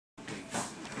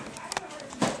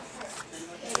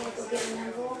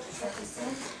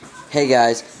Hey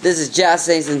guys, this is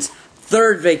JassNathan's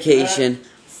third vacation,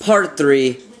 part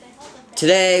 3.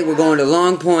 Today we're going to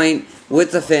Long Point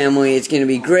with the family. It's going to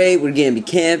be great. We're going to be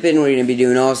camping. We're going to be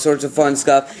doing all sorts of fun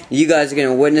stuff. You guys are going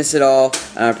to witness it all.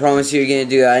 And I promise you're going to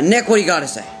do that. Nick, what do you got to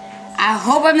say? I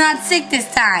hope I'm not sick this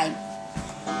time.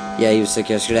 Yeah, he was sick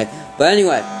yesterday. But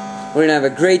anyway, we're going to have a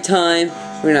great time.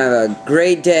 We're going to have a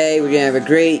great day. We're going to have a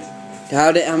great...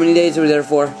 How many days are we there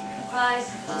for? 5.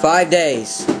 5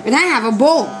 days. And I have a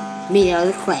bowl made out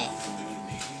of clay.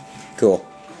 Cool.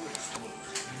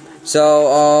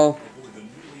 So,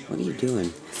 what are you doing? I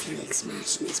feel like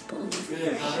smashing this bowl over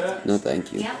your head. No,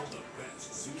 thank you. Yep.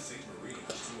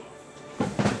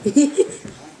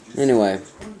 Anyway,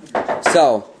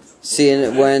 so,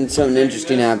 seeing when something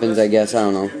interesting happens, I guess,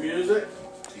 I don't know.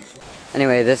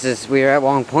 Anyway, we're at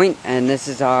Long Point, and this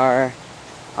is our,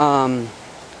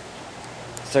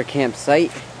 it's our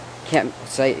campsite.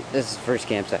 This is the first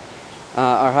campsite.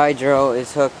 Our hydro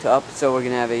is hooked up, so we're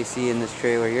going to have AC in this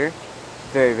trailer here.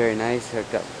 Very, very nice.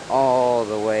 Hooked up all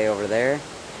the way over there.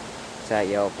 It's that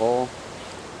yellow pole.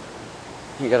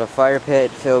 You got a fire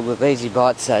pit filled with lazy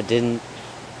butts that didn't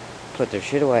put their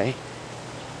shit away.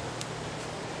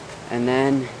 And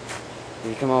then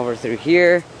you come over through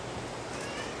here.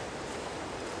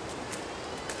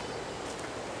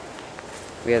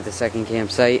 We have the second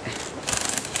campsite.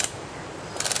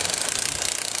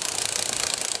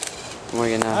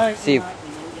 We're gonna see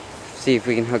if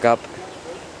we can hook up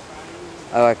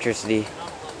electricity.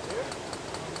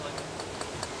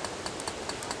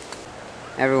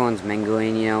 Everyone's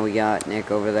mingling, you know, we got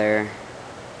Nick over there.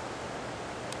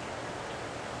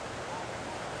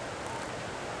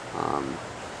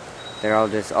 They're all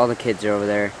the kids are over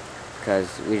there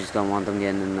because we just don't want them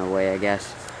getting in the way, I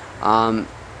guess.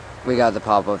 We got the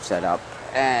pop-up set up,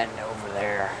 and over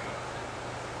there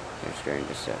they're starting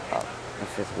to set up the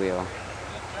fifth wheel,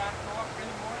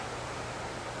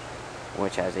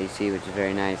 which has AC, which is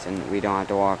very nice, and we don't have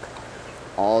to walk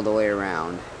all the way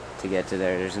around to get to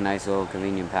there. There's a nice little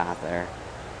convenient path there.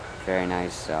 Very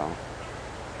nice. So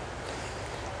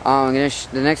the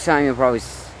next time you'll probably,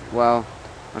 well,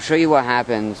 I'll show you what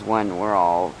happens when we're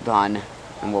all done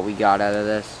and what we got out of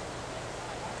this.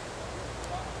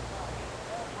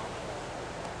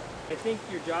 I think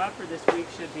your job for this week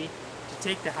should be to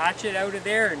take the hatchet out of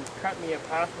there and cut me a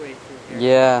pathway through here.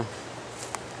 Yeah.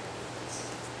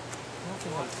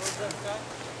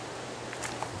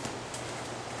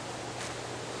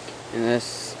 And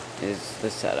this is the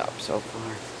setup so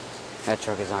far. That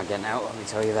truck is not getting out, let me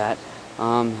tell you that.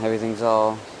 Everything's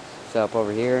all set up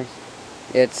over here.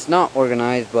 It's not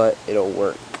organized, but it'll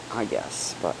work, I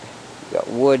guess. But we got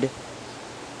wood.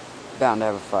 Bound to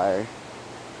have a fire.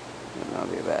 That'll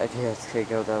be a bad idea to take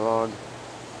out that log.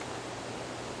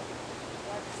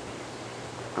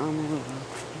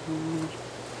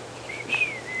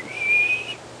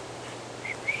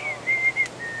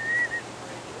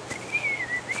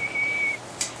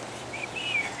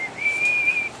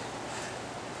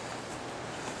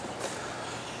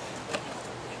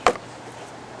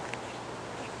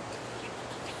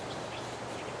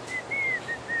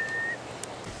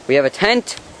 We have a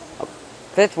tent, a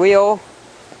fifth wheel,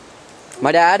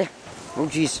 my dad, oh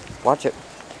jeez, watch it,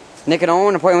 Nick and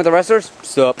Owen are playing with the wrestlers,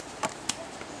 sup,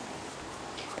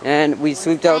 and we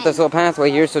sweeped out this little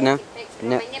pathway here, so now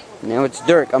it's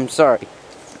dirt, I'm sorry.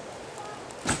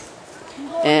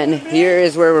 And here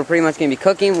is where we're pretty much going to be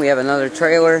cooking. We have another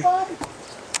trailer.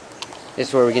 This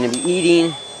is where we're going to be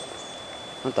eating.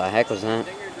 What the heck was that?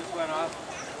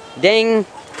 Ding!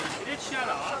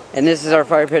 And this is our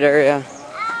fire pit area.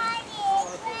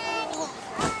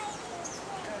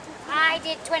 I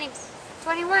did 20,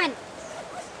 21,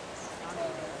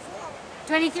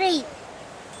 23,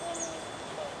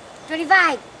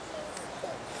 25,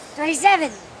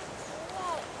 27,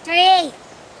 28.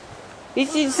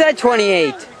 He said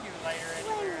 28.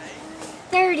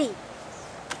 30.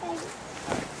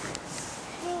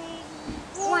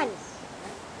 1.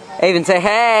 Avon, say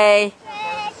hey.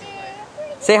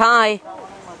 Say hi.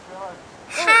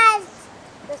 Hi.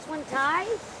 This one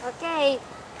tied? Okay.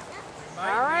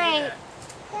 Alright.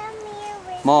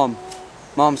 Mom,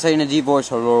 say in a deep voice,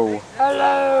 hello.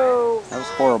 Hello. That was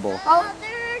horrible. Oh,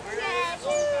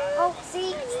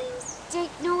 see?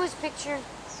 Take Noah's picture.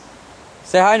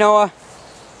 Say hi, Noah.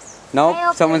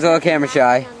 Nope, someone's a little camera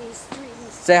shy.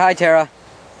 Say hi, Tara.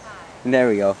 And there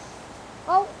we go.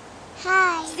 Oh,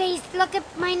 hi. See, look at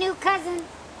my new cousin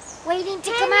waiting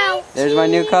to come out. There's my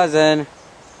new cousin.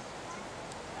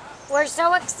 We're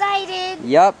so excited.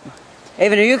 Yup.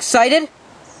 Avon, are you excited?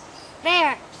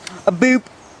 There. A boop.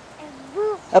 A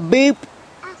boop. A boop.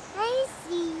 I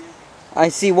see. I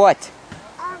see what?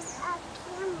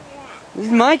 This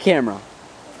is my camera.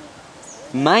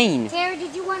 Mine. Tara,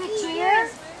 did you want a chair?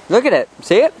 Look at it.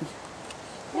 See it?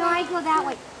 No, I go that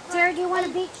way. Tara, do you want a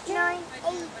beach chair? 9,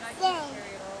 8, 7.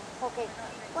 Okay.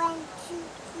 1, 2,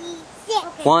 3, 6.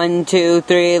 Okay. 1, 2,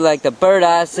 3, like the bird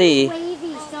I see.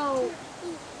 Wavy, so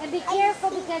and be careful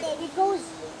because it goes.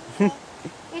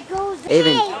 It goes.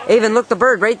 Avon, look, the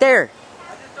bird right there.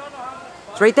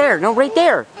 It's right there. No, right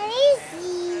there.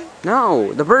 Easy.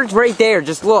 No, the bird's right there.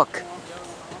 Just look.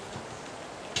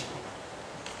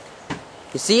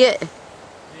 You see it?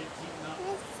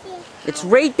 It's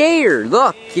right there.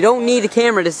 Look, you don't need a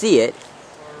camera to see it.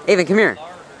 Avon, come here.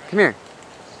 Come here.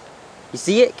 You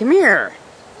see it? Come here.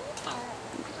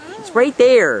 It's right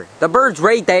there. The bird's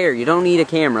right there. You don't need a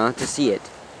camera to see it.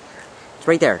 It's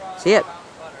right there. See it?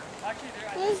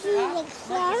 This is the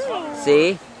camera.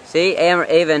 See? See?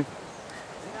 Avon.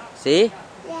 See?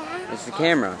 Yeah. It's the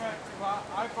camera.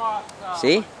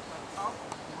 See?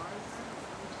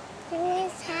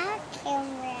 Where's our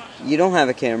camera? You don't have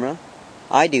a camera.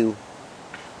 I do.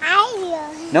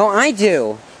 I do. No, I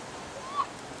do.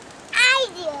 I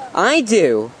do. I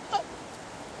do.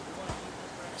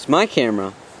 It's my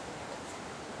camera.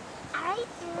 I do.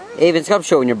 Avon, stop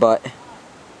showing your butt.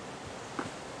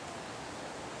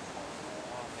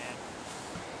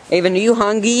 Avon, are you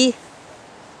hungry?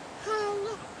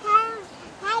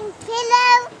 Hand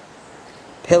pillow.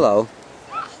 Pillow.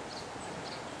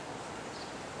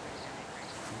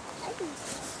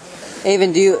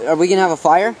 Avon, are we gonna have a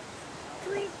fire?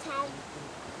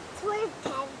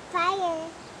 Fire.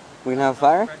 We gonna have a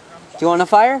fire? Do you want a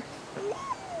fire?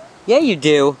 Yeah, you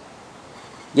do.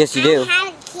 Yes, you do. I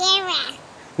have a camera.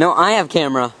 No, I have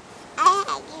camera. I have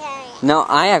a camera. No,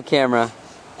 I have camera.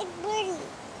 It's birdie.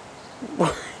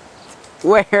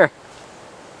 Where?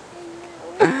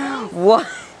 What?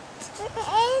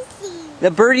 Where is he?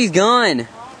 The birdie's gone.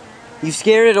 You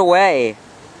scared it away.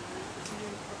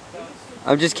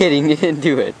 I'm just kidding. You didn't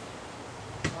do it.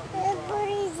 The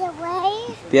birdie's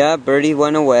away. Yeah, birdie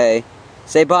went away.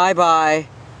 Say bye-bye.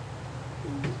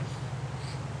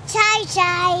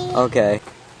 Chai. Okay.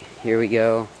 Here we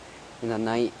go. In the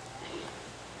night.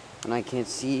 And I can't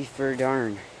see for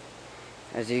darn.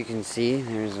 As you can see,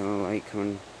 there's a light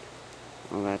coming.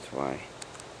 Oh, that's why.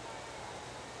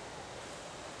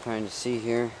 Trying to see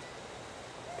here.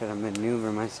 Gotta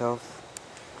maneuver myself.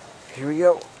 Here we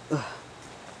go. Ugh.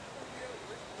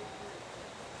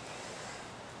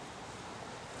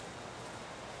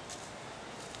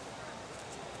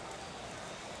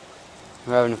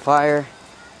 We're having a fire,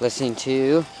 listening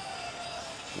to...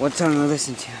 What song are we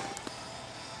listening to?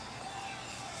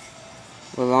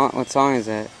 What song is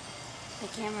that? I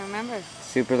can't remember.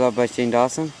 Super Love by Shane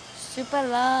Dawson? Super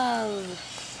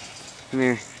Love. Come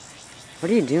here.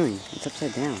 What are you doing? It's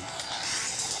upside down.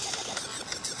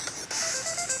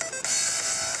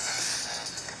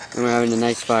 And we're having a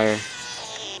nice fire.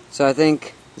 So I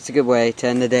think it's a good way to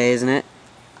end the day, isn't it?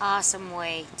 Awesome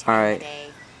way to All end right. the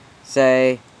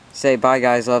day. Say bye,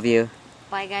 guys. Love you.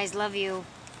 Bye, guys. Love you.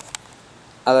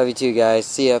 I love you too, guys.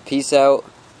 See ya. Peace out.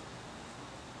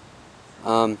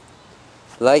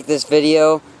 Like this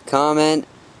video, comment,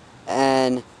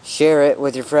 and share it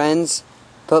with your friends.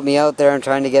 Put me out there. I'm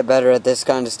trying to get better at this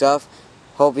kind of stuff.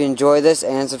 Hope you enjoy this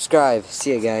and subscribe.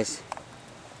 See ya, guys.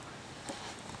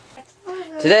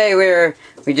 Today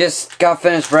we just got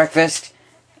finished breakfast.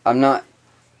 Sorry,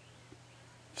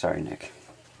 Nick.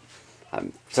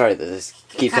 I'm sorry that this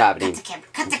keeps happening.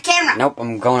 Cut the camera. Nope,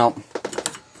 I'm going out.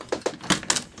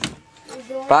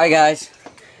 Bye, guys.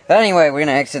 But anyway, we're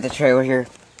gonna exit the trailer here.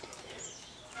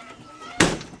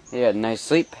 He had a nice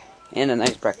sleep and a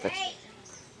nice breakfast.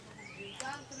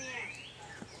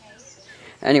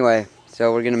 Anyway,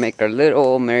 so we're gonna make our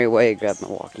little merry way. Grab my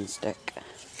walking stick.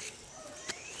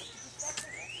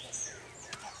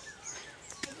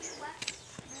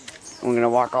 We're gonna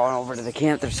walk on over to the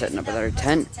camp. They're setting up their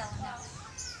tent.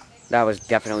 That was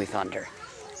definitely thunder.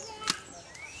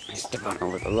 I step on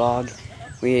over the log.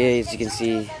 As you can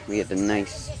see, we had a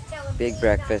nice big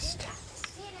breakfast.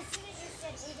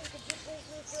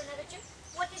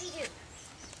 What did he do?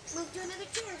 Moved to another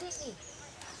chair, didn't he?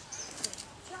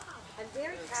 Good job. I'm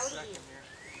very proud of you.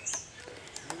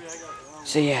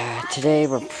 So yeah, today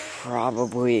we're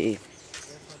probably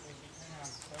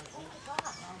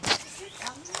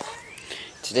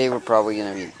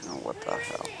gonna be, oh, what the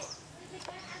hell.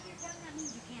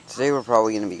 Today we're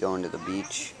probably gonna be going to the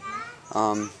beach.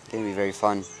 Gonna be very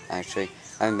fun, actually.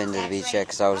 I haven't been to the beach yet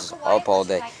because I was up all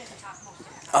day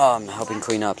helping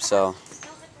clean up, so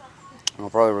I'll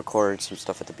probably record some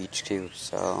stuff at the beach too,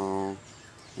 so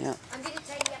yeah. I'm gonna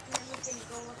tell you after we're gonna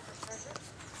go look for treasure.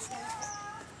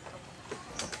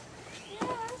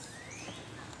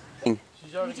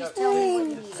 You just tell me what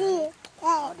you need.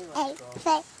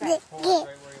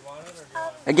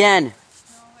 Again.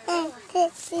 And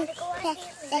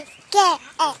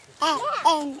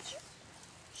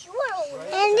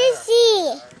the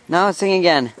sea. No, sing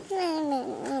again.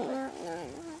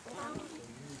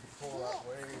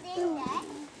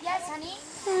 Yes, honey.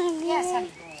 Yes,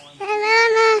 honey.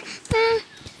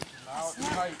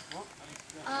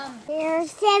 There are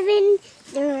 7.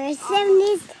 There are 7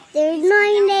 days. There's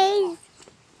 9 days.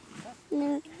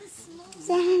 No,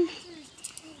 7.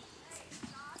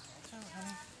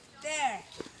 There.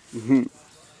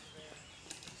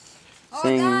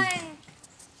 Sing.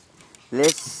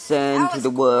 Listen to the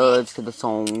words to the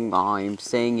song I'm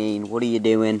singing. What are you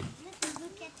doing?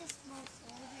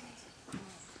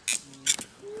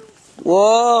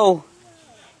 Whoa!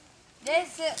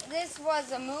 This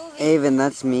was a movie. Avon,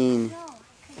 that's mean.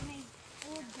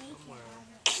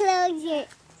 Close it.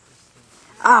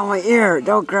 Ow, my ear!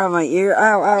 Don't grab my ear.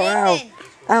 Ow, ow, ow. Nathan,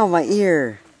 Ow, my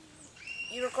ear.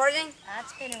 you recording?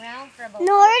 That's been around for about.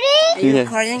 Nordy? Are you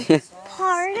recording?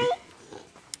 Hardy?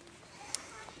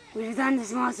 We've done the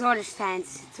small sortage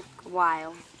fence. It took a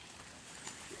while.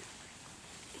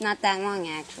 Not that long,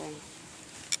 actually.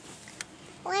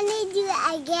 When they do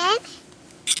it again?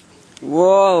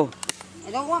 Whoa!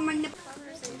 I don't want my nipple.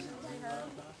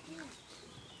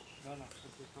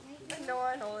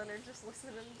 Noah and Olin are just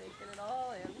listening and taking it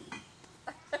all in.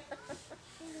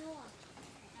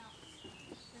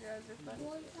 You guys are funny.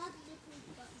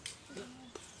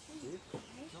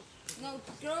 No,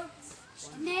 go.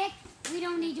 Nick, we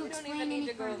don't need to We don't explain even need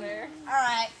to anything. go there.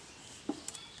 Alright.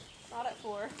 Not at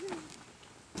 4.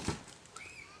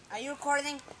 Are you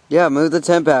recording? Yeah, move the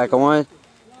tent back. I want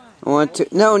to.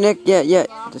 No, Nick. Yeah.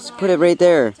 Just put it right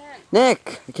there.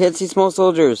 Nick, I can't see small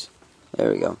soldiers. There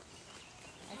we go.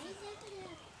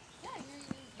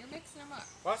 You're mixing them up.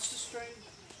 What's the string?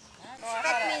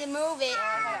 Expect me to move it.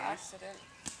 I had an accident.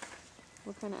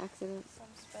 What kind of accident? Some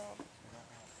spilled.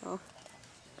 Oh.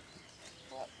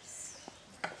 Whoops.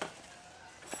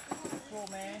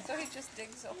 So he just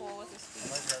digs a hole with his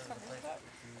feet. Covers it up.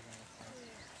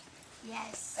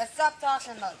 Yes. Let's stop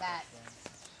talking about that.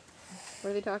 What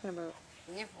are they talking about?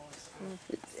 Nipples.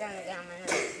 Down my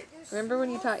nose. Remember when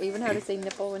you taught Avon how to say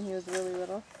nipple when he was really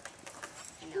little?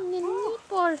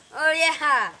 Oh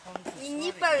yeah. You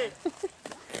nipple.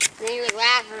 Then he was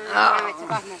laughing every time I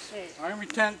took off my shirt. Army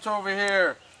tent's over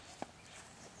here.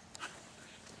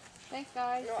 Thanks,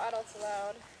 guys. No adults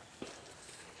allowed.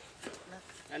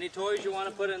 Any toys you want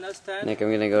to put in this tent? Nick, I'm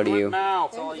gonna go to you. Now.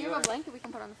 Do you have a blanket we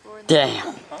can put on the floor? Damn.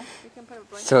 We can put a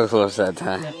blanket. So close that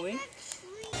time. Can we?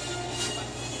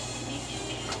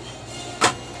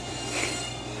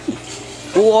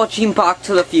 We're watching Back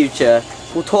to the Future.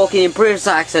 We're talking in British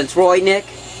accents, right, Nick?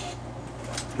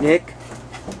 Nick?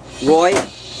 Right?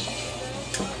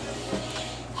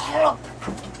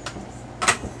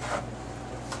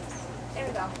 There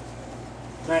we go.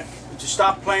 Nick, would you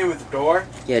stop playing with the door?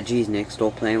 Yeah, geez, Nick,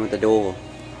 stop playing with the door.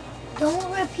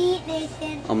 Don't repeat,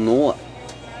 Nathan. I'm not.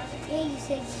 Yeah, you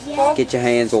said yes. Get your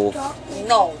hands off. Stop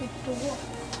No. the door.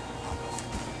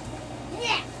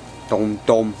 Yeah. Dum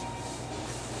dum.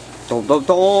 Dum dum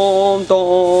dum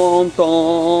dum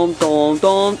dum dum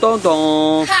dum dum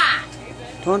dum. Ha!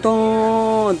 Dum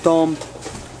dum dum.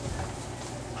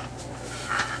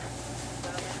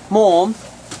 Mom,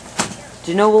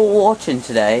 do you know what we're watching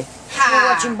today? We're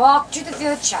watching Back to the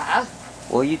Future.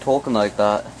 Why are you talking like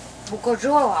that? Because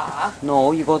you are.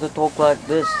 No, you gotta talk like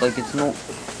this, like it's no.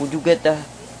 Would you get out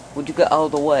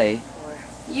of the way?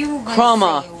 You gonna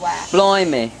Crummer, say you are.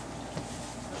 blimey.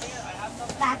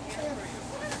 Back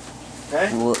to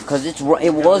Okay. Because it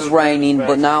was raining,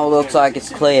 but now it looks like it's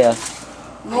clear.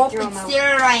 Nope, it's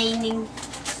still raining.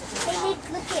 Hey, Nick,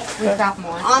 look at We got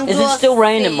more. Is it still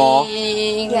raining, Ma?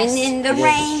 Yes. In the It is.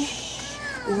 rain.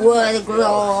 What a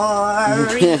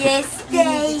glorious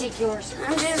day.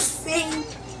 I'm just saying.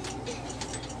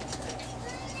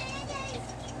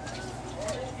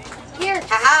 Here.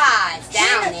 Haha, it's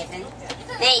down, Nathan.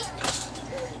 Nate.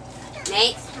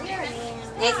 Nathan.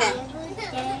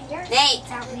 Nate.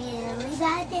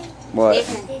 What?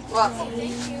 Nathan, look.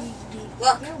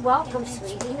 Look. You're welcome,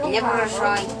 sweetie. I never want to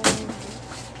try.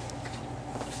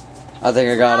 I think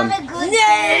I got him. Not a good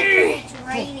day. It's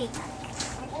raining.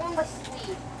 I'm going with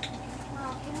sweet.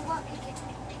 Well, you know what? We can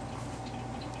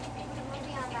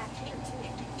be on back here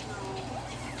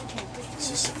too. Is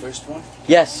this the first one?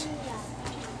 Yes.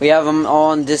 We have them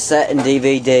on this set and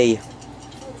DVD.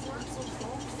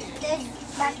 There's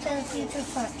Back to the Future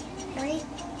Part 3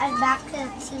 and Back to the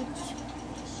Future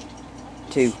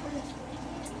 2.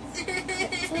 2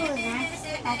 is next.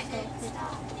 That's it.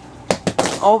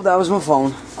 Oh, that was my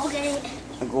phone. Okay.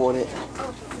 I got it.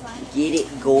 Get it,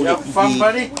 got You it. having fun,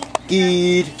 buddy?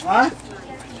 Good. Huh?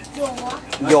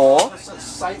 Yeah. That's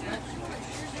excitement.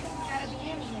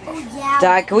 Oh, yeah.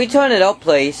 Dad, can we turn it up,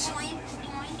 please?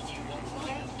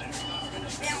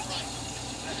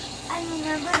 I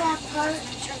remember that part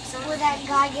where that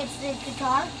guy gets the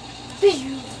guitar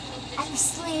and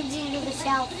slams into the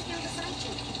shelf.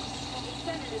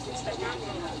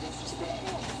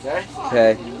 Okay?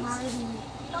 Okay.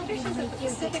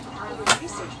 Pacific Harvard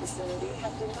Research Facility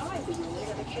have denied the unit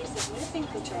that a case of missing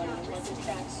plutonium was in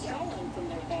fact stolen from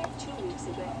their bag 2 weeks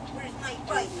ago.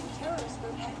 Canadian terrorist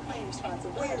group had claimed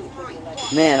responsibility for the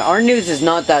alleged. Man, our news is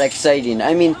not that exciting.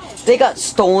 I mean, they got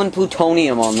stolen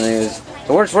plutonium on the news.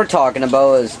 The worst we're talking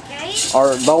about is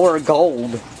our lower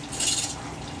gold.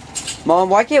 Mom,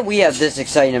 why can't we have this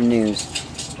exciting of news?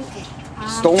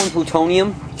 Stolen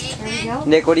plutonium? There you go.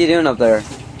 Nick, what are you doing up there?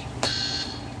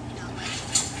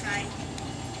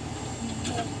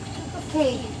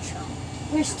 Okay.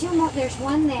 There's two more. There's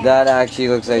one there. That actually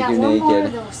looks like yeah, you're one more of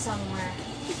naked. those somewhere.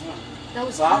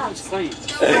 Those That one's cups. clean.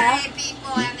 People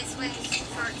have his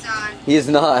shorts on. He's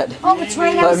not. Oh, it's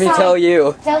right outside. Let me tell you.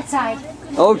 It's outside.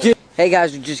 Oh, gee. Hey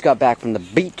guys, we just got back from the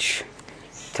beach.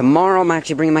 Tomorrow I'm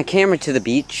actually bringing my camera to the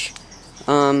beach.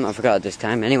 I forgot this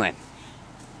time. Anyway.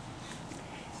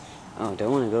 Oh,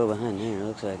 don't want to go behind there. It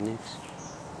looks like Nick's.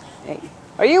 Hey,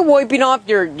 are you wiping off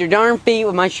your darn feet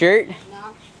with my shirt? No.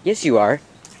 Yes, you are.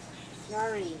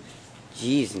 Sorry.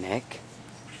 Jeez, Nick.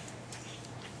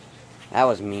 That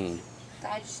was mean.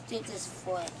 I just did this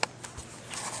foot.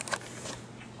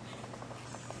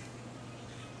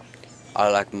 I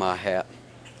like my hat.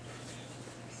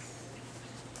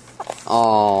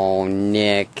 Oh,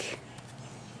 Nick.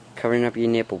 Covering up your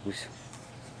nipples.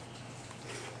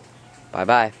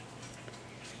 Bye-bye.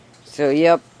 So,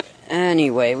 yep.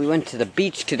 Anyway, we went to the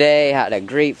beach today. Had a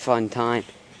great fun time.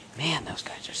 Man, those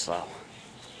guys are slow.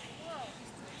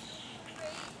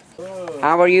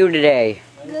 How are you today?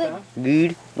 Good.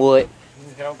 Good? What? Can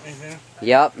you help me here?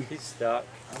 Yep. He's stuck.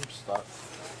 I'm stuck.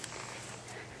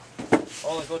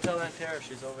 Oh, go tell Aunt Tara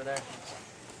she's over there.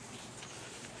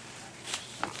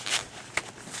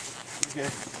 Okay.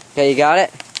 Okay, you got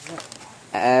it?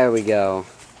 There we go.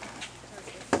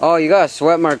 Oh, you got a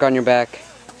sweat mark on your back.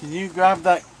 Can you grab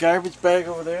that garbage bag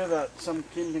over there that some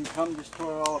kid can come just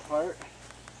tore it all apart?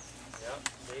 Yep,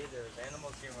 see, there's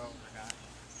animals here over there.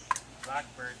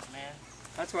 Blackbirds, man.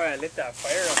 That's why I lit that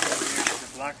fire up over here, because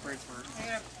the blackbirds were... I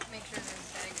gotta make sure there's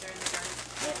bags are in the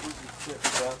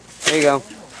garden. There you go.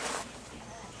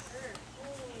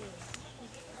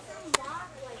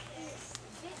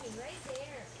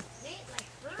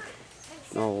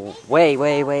 Oh, wait.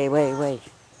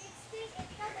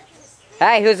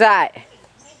 Hey, who's that?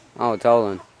 Oh, it's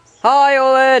Olin. Hi,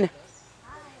 Olin!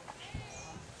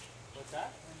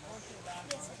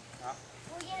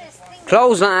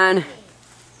 Clothesline.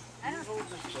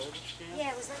 Yeah,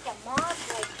 it was like a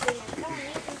moth-like thing. Come on, you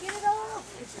can get it off.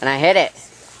 And I hit it.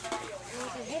 And you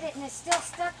can hit it and it's still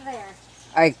stuck there.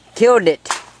 I killed it.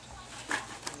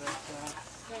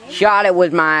 Shot it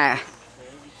with my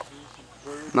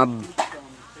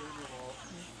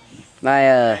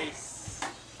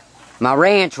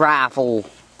ranch rifle.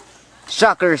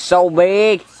 Sucker's so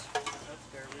big.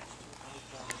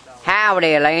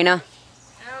 Howdy, Elena.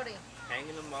 Howdy.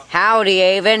 Howdy,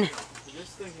 Avon.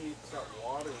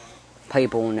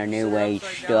 People in their new age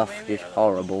stuff is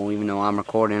horrible, even though I'm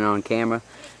recording on camera.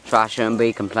 So I shouldn't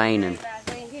be complaining.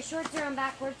 Your shorts are on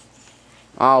backwards.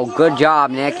 Oh, good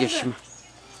job, Nick.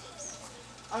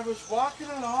 I was walking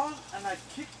along and I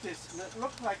kicked this and it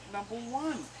looked like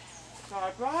 #1. So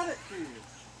I brought it to you.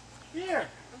 Here.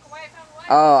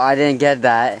 Oh, I didn't get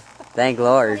that. Thank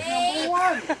Lord.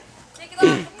 #1. Take it off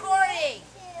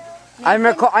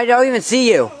recording. I don't even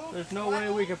see you. There's no way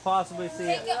we could possibly see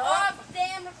it. Take it off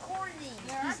damn recording.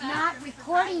 He's not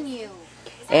recording you.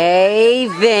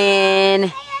 Avon.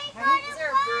 Is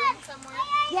there a broom somewhere?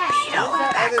 Yes.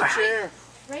 Other chair.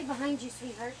 Right behind you,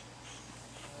 sweetheart.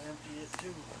 I empty it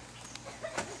too.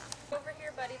 Over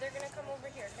here, buddy. They're gonna come over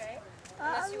here, okay?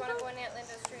 Unless you want to go in Aunt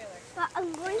Linda's trailer. But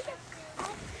I'm going to...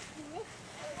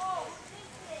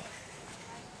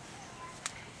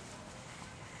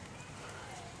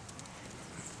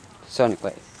 So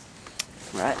anyway,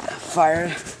 we're at the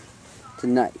fire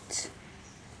tonight.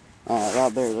 A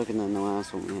lot better looking than the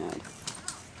last one we had.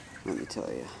 Let me tell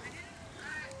you.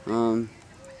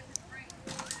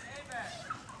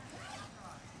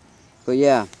 But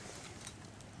yeah.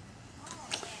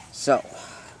 So,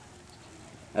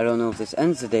 I don't know if this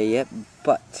ends the day yet,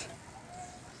 but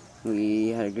we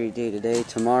had a great day today.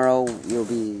 Tomorrow, you'll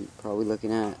be probably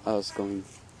looking at us going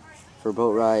for a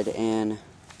boat ride and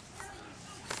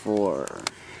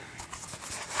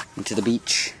into the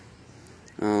beach.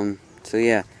 So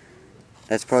yeah,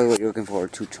 that's probably what you're looking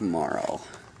forward to tomorrow,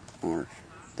 or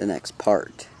the next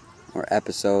part, or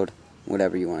episode,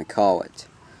 whatever you want to call it.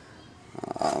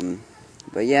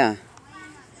 But yeah,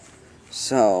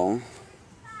 so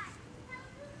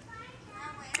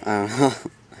I don't know.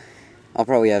 I'll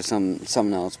probably have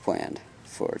something else planned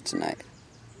for tonight.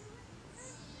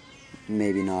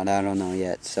 Maybe not, I don't know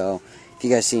yet. So if you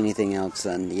guys see anything else,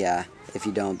 then yeah. If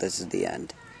you don't, this is the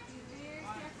end.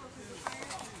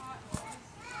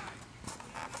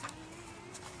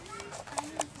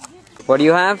 What do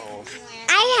you have?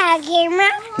 I have a camera.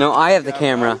 No, I have the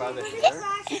camera.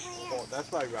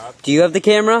 That's why Rob. Do you have the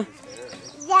camera?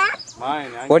 Yeah.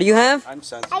 Mine. What do you have? I'm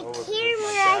sensitive A over my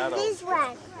camera shadow. this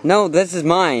one. No, this is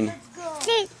mine.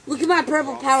 Look at my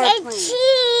purple power The plane.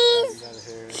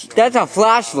 cheese. That's a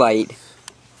flashlight.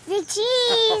 The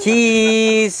cheese.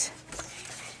 Cheese.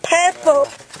 Purple.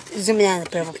 Zoom in on the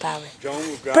purple power. Joan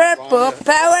will grab Purple Rhonda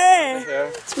power. there.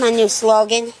 It's my new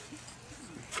slogan.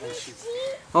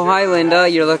 Oh, hi, Linda.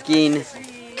 You're looking.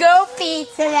 Go feet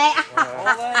today.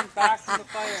 Hold on, back to the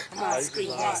fire. Come on.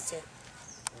 Screencaster.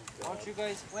 Don't you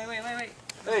guys. Wait.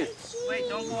 Hey, Wait,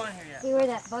 don't go on here yet. See where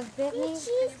that bug bit me?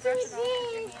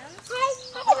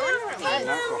 Climb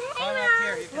up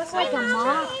here. You can Looks like a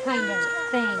moth kind of Why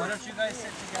thing. don't you guys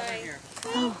sit together here?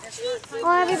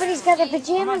 Oh, everybody's got their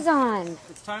pajamas on.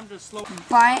 It's time to slow.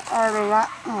 Why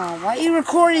are you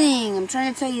recording? I'm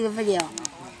trying to tell you the video.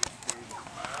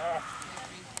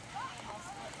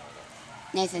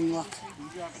 Nathan, look.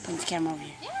 Put the camera over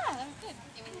here. Yeah, that was good.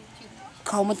 Give me 2.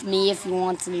 Come with me if you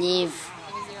want to live.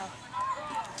 Give me 0.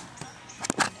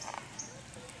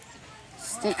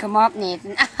 Stick him up,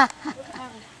 Nathan.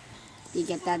 You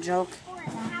get that joke?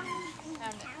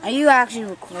 Are you actually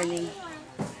recording?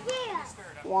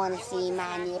 Want to see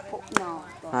my nipple? No.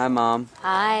 Hi, Mom.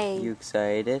 Hi. You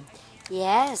excited?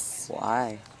 Yes.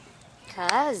 Why?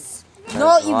 Cause.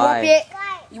 No, you why?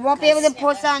 won't be able to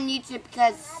post on YouTube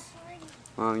because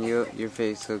Mom, your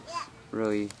face looks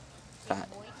really fat.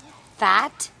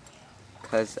 fat.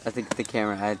 Because I think the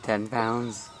camera had 10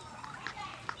 pounds.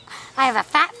 I have a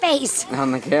fat face.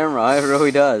 On the camera, it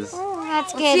really does. Oh,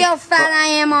 that's good. See how fat I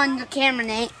am on the camera,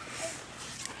 Nate.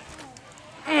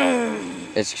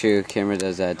 It's true, camera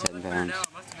does add 10 pounds.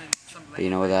 But you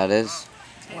know what that is?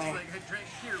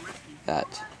 That,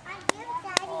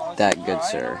 good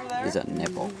sir, is a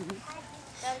nipple.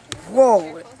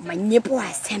 Whoa, my nipple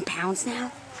has 10 pounds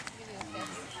now?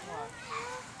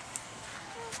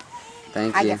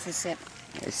 Thank I you. get for sip.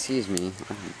 Excuse me,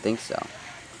 I don't think so.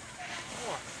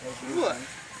 Good.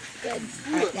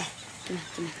 Right there.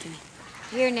 Give me.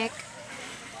 Here, Nick.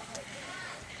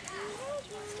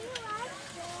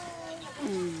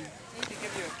 Need to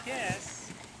give you a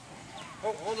kiss.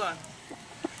 Oh, hold on.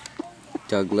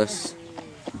 Douglas.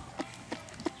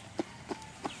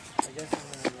 I guess I'm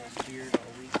gonna beard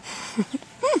all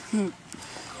week.